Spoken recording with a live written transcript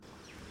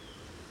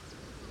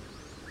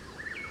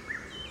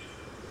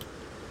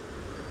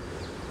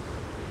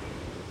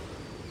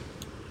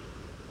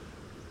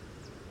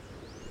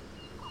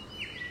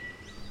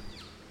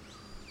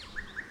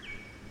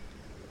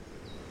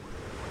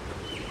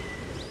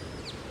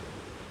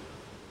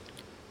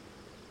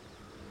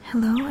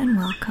Hello and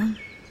welcome.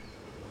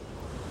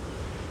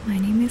 My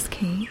name is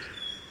Kate,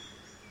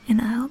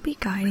 and I'll be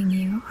guiding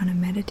you on a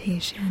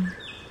meditation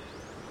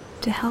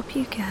to help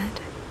you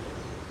get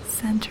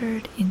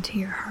centered into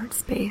your heart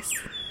space.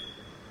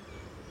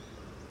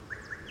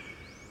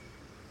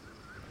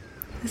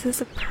 This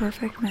is a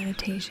perfect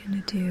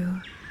meditation to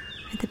do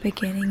at the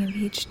beginning of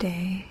each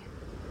day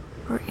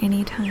or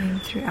any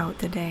time throughout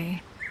the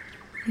day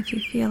if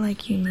you feel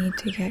like you need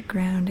to get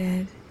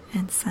grounded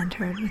and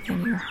centered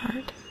within your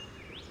heart.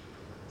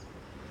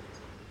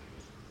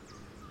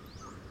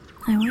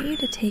 I want you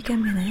to take a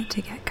minute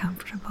to get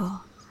comfortable.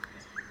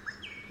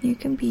 You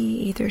can be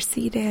either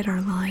seated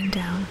or lying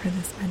down for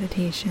this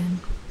meditation.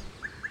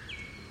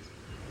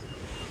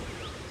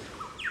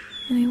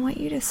 And I want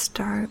you to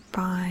start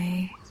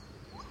by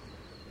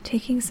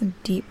taking some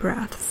deep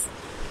breaths.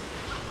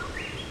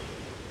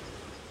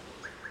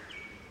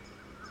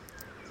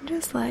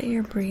 Just let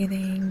your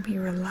breathing be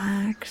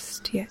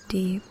relaxed yet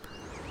deep.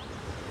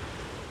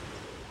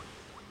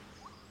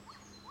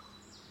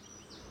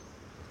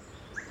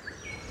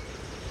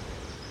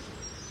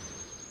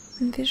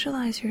 And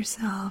visualize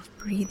yourself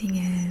breathing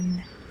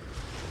in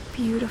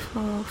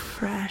beautiful,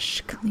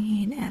 fresh,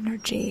 clean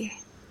energy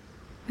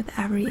with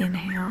every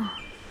inhale.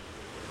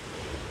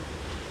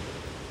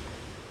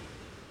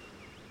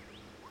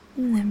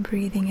 And then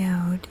breathing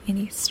out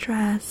any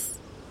stress,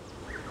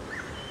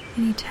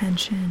 any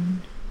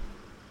tension,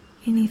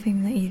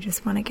 anything that you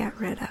just want to get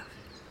rid of.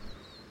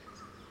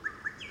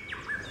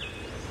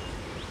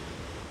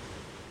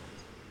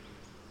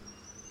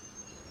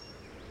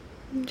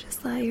 And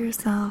just let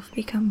yourself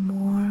become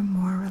more and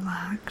more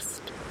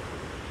relaxed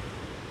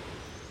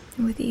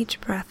with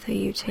each breath that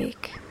you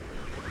take.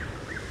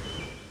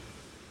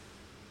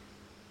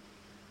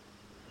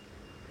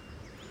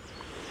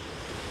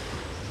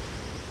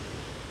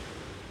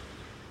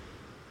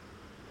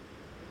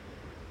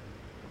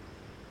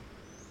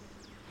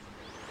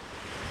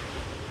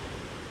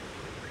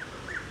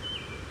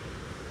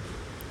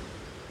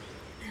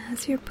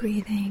 As you're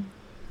breathing,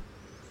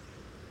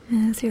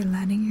 as you're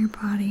letting your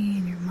body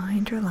and your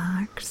mind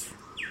relax,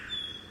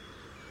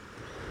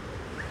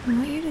 I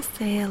want you to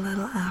say a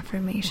little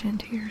affirmation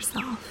to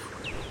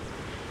yourself.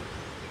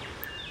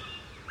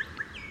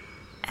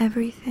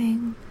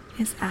 Everything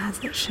is as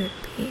it should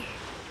be.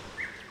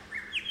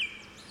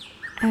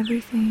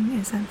 Everything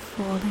is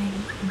unfolding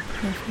in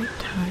perfect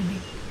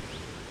timing.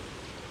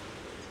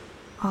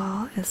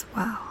 All is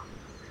well.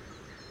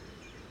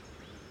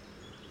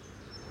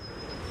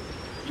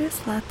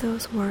 Just let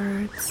those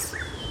words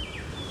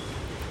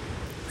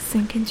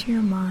sink into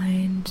your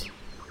mind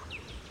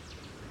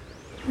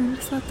and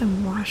just let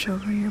them wash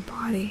over your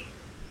body.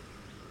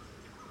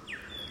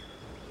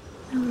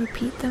 And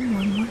repeat them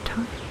one more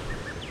time.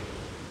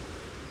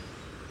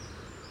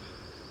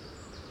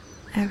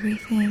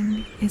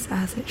 Everything is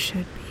as it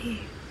should be.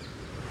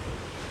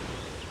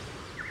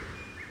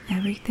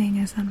 Everything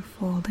is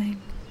unfolding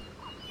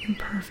in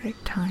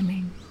perfect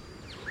timing.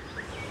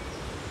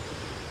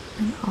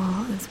 And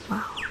all is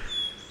well.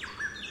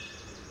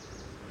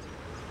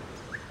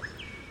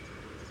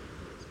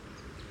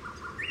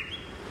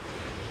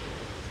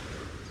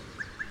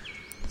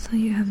 So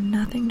you have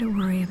nothing to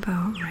worry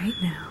about right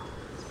now.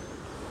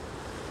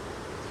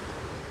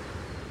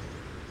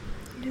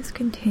 Just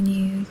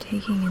continue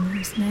taking in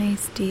those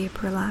nice,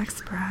 deep,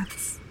 relaxed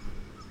breaths.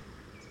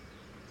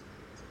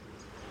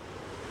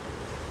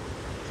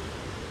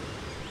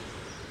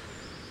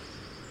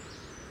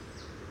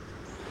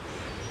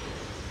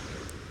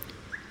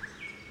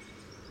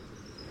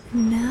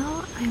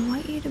 Now I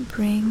want you to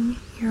bring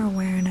your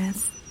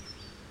awareness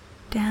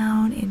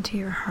down into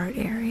your heart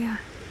area.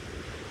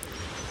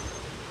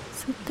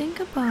 So think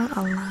about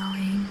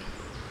allowing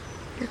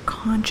your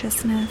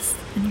consciousness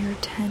and your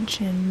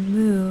attention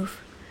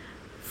move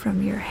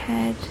from your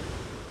head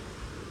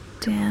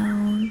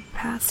down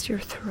past your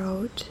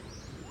throat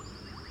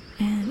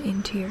and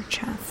into your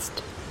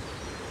chest.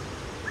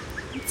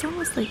 It's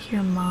almost like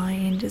your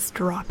mind is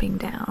dropping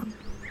down.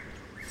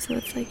 So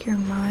it's like your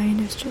mind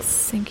is just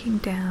sinking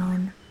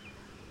down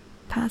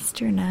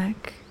past your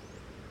neck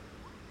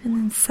and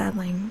then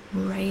settling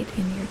right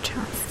in your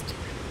chest.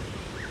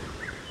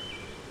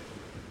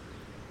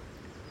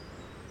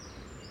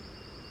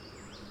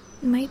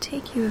 It might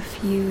take you a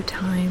few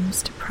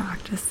times to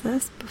practice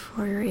this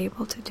before you're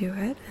able to do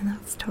it, and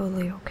that's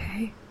totally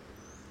okay.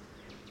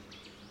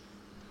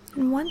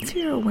 And once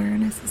your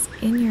awareness is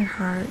in your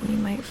heart, you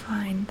might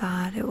find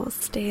that it will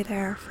stay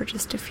there for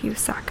just a few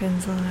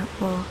seconds and it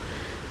will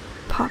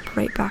pop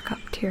right back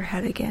up to your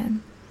head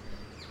again.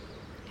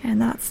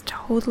 And that's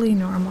totally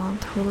normal,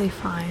 totally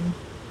fine.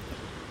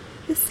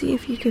 Just see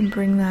if you can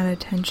bring that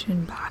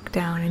attention back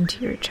down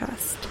into your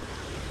chest.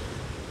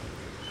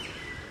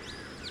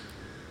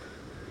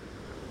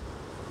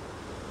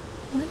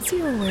 Once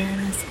your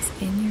awareness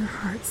is in your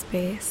heart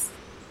space,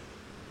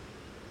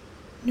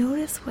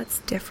 notice what's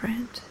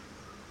different.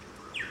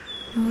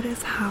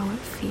 Notice how it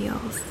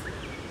feels.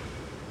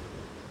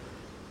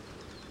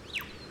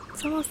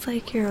 It's almost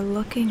like you're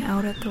looking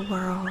out at the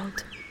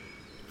world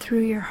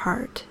through your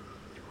heart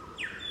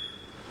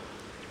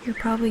You're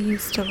probably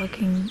used to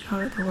looking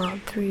out at the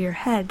world through your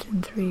head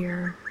and through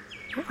your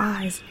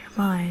eyes and your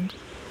mind.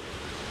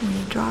 When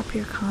you drop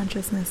your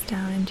consciousness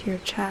down into your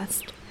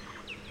chest,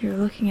 you're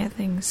looking at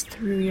things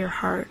through your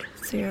heart.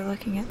 So you're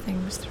looking at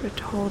things through a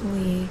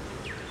totally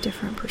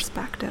different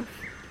perspective.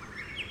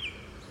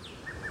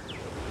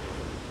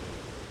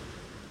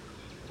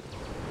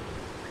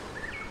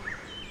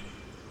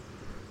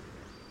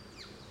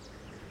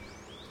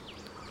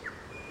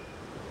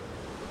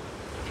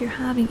 If you're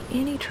having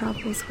any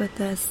troubles with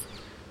this,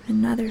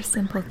 another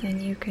simple thing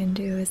you can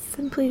do is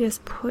simply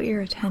just put your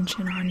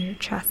attention on your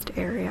chest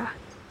area.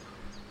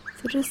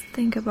 So just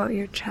think about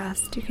your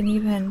chest. You can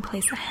even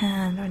place a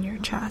hand on your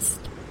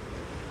chest.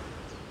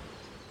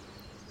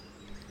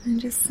 And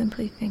just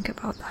simply think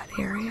about that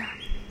area.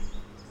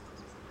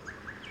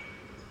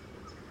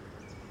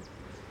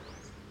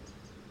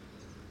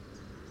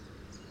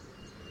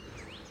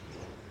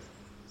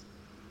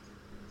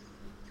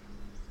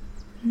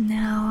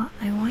 Now,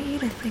 I want you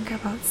to think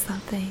about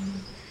something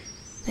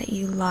that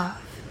you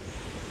love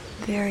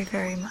very,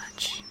 very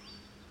much.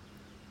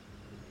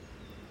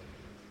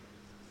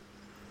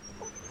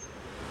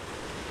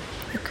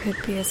 It could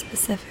be a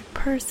specific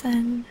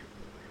person,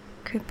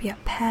 it could be a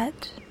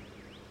pet,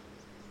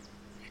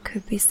 it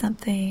could be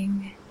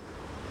something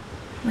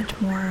much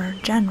more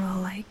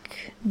general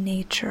like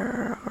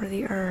nature or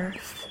the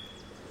earth.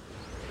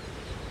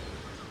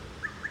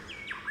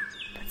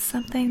 But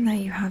something that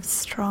you have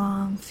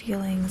strong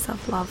feelings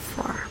of love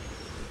for.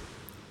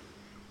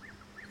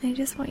 And I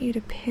just want you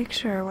to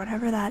picture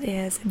whatever that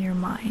is in your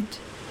mind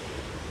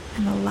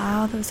and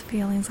allow those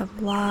feelings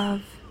of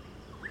love,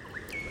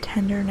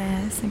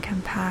 tenderness, and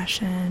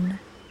compassion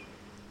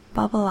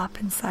bubble up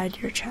inside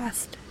your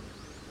chest.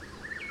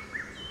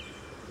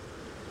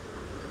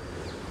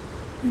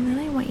 And then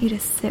I want you to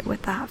sit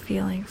with that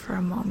feeling for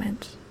a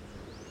moment.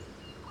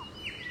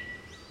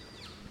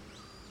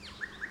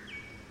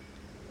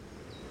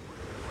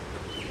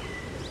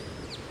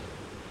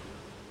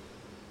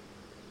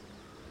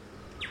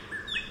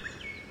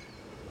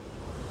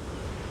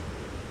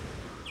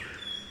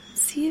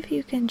 See if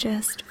you can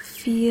just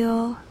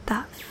feel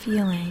that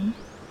feeling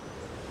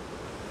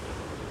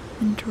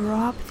and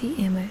drop the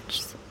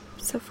image.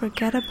 So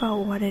forget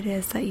about what it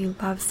is that you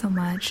love so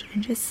much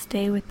and just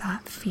stay with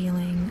that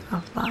feeling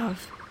of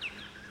love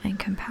and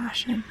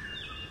compassion.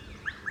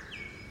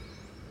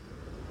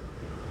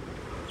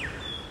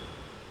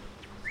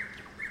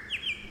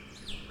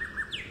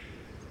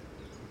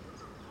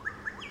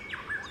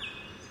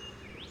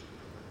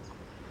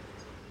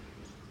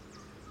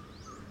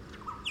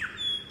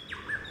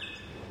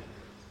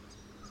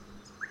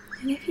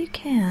 And if you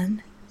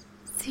can,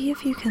 see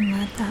if you can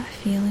let that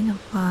feeling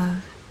of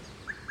love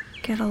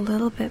get a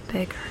little bit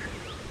bigger,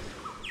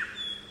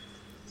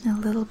 a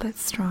little bit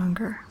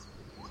stronger.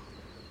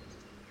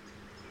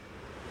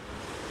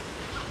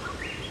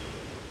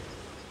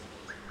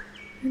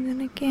 And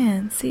then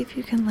again, see if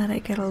you can let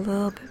it get a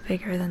little bit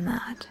bigger than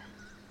that.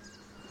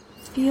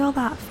 Feel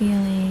that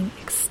feeling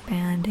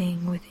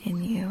expanding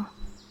within you.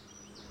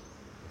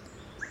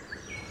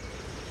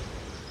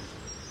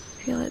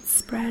 Feel it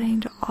spreading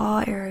to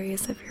all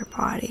areas of your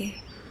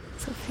body.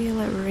 So feel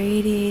it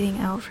radiating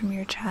out from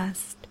your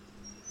chest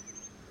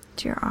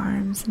to your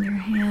arms and your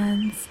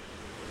hands.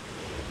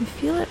 And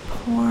feel it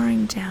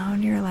pouring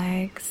down your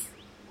legs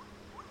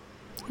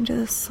into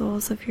the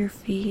soles of your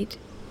feet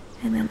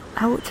and then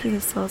out through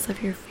the soles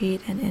of your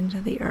feet and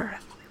into the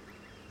earth.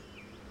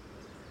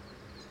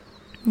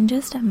 And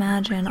just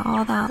imagine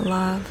all that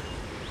love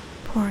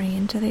pouring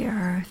into the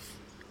earth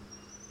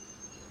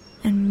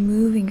and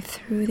moving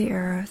through the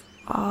earth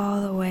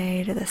all the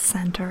way to the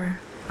center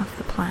of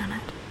the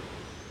planet.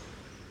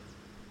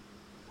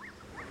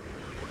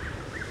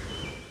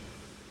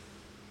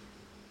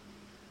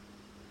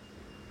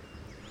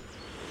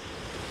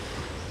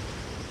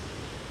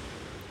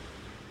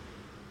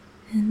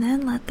 And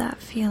then let that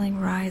feeling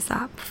rise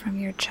up from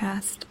your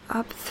chest,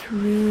 up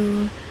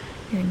through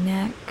your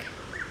neck,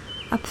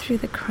 up through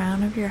the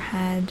crown of your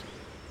head.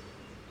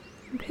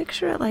 And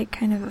picture it like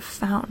kind of a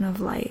fountain of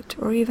light,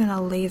 or even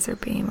a laser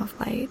beam of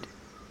light,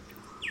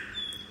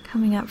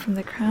 coming up from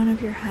the crown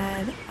of your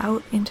head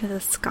out into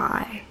the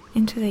sky,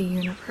 into the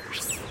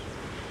universe.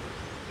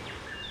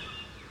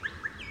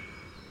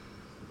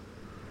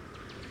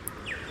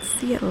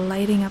 See it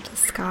lighting up the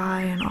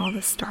sky and all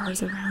the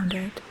stars around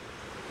it.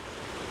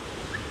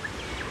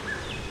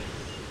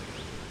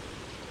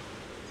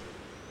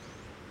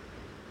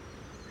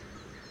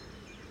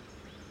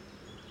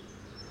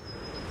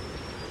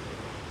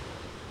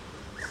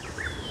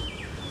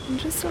 And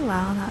just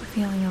allow that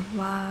feeling of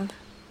love,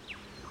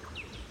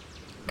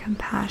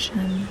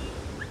 compassion,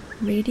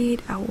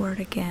 radiate outward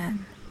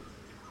again.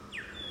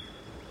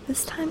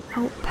 This time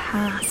out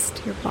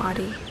past your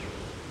body,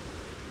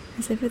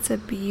 as if it's a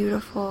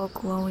beautiful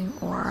glowing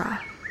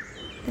aura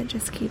that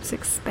just keeps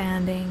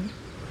expanding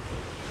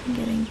and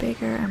getting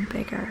bigger and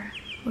bigger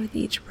with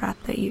each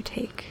breath that you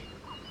take.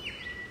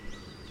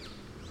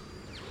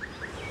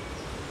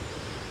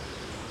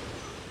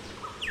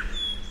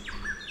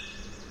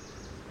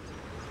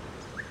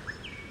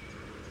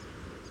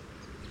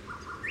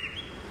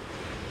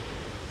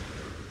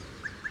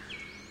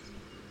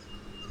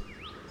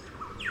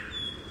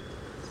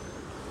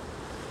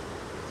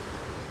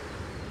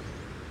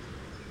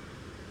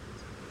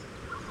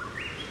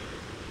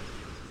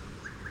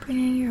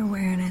 bringing your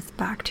awareness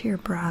back to your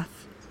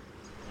breath,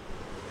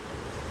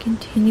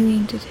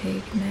 continuing to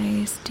take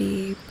nice,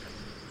 deep,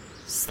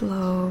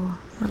 slow,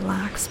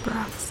 relaxed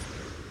breaths.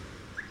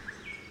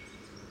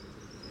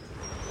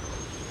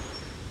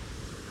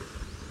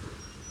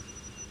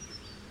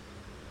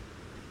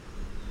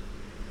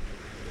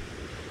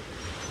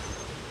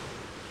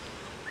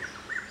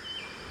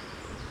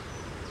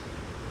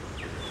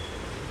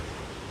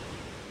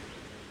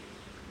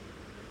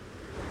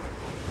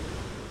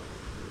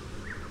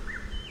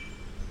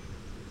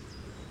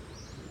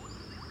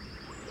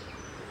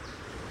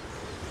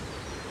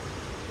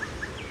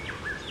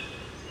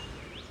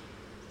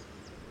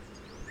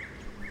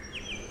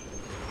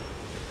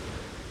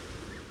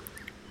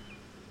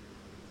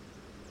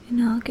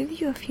 And I'll give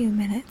you a few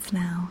minutes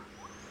now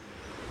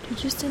to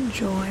just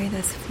enjoy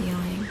this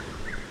feeling.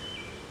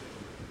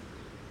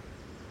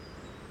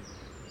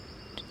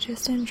 To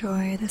just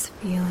enjoy this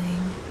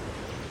feeling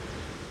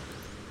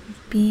of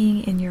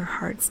being in your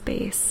heart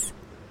space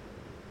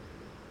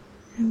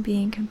and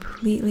being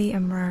completely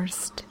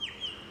immersed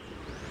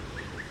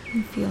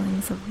in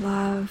feelings of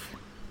love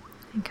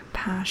and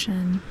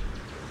compassion.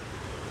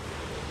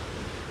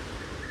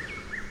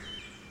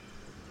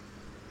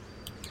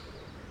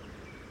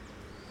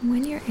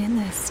 When you're in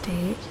this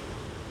state,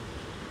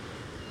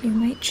 you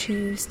might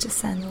choose to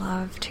send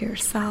love to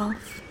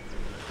yourself,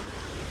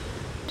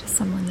 to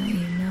someone that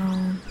you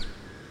know,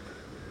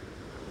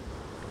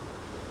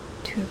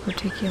 to a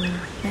particular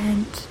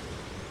event,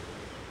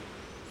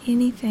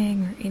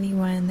 anything or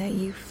anyone that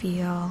you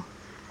feel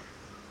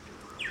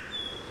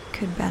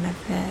could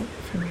benefit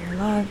from your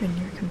love and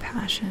your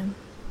compassion.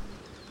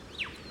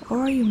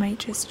 Or you might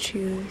just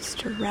choose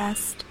to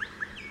rest,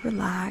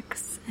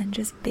 relax, and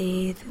just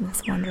bathe in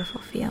this wonderful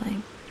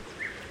feeling.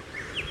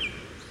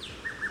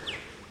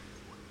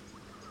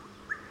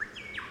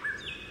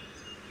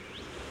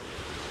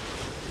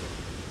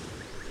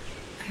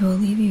 I will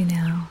leave you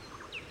now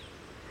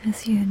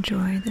as you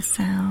enjoy the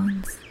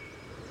sounds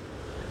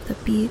of the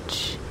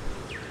beach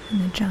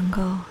and the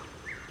jungle,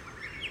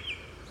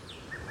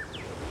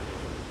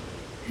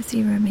 as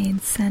you remain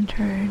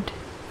centered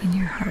in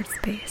your heart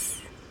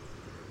space.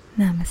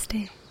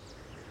 Namaste.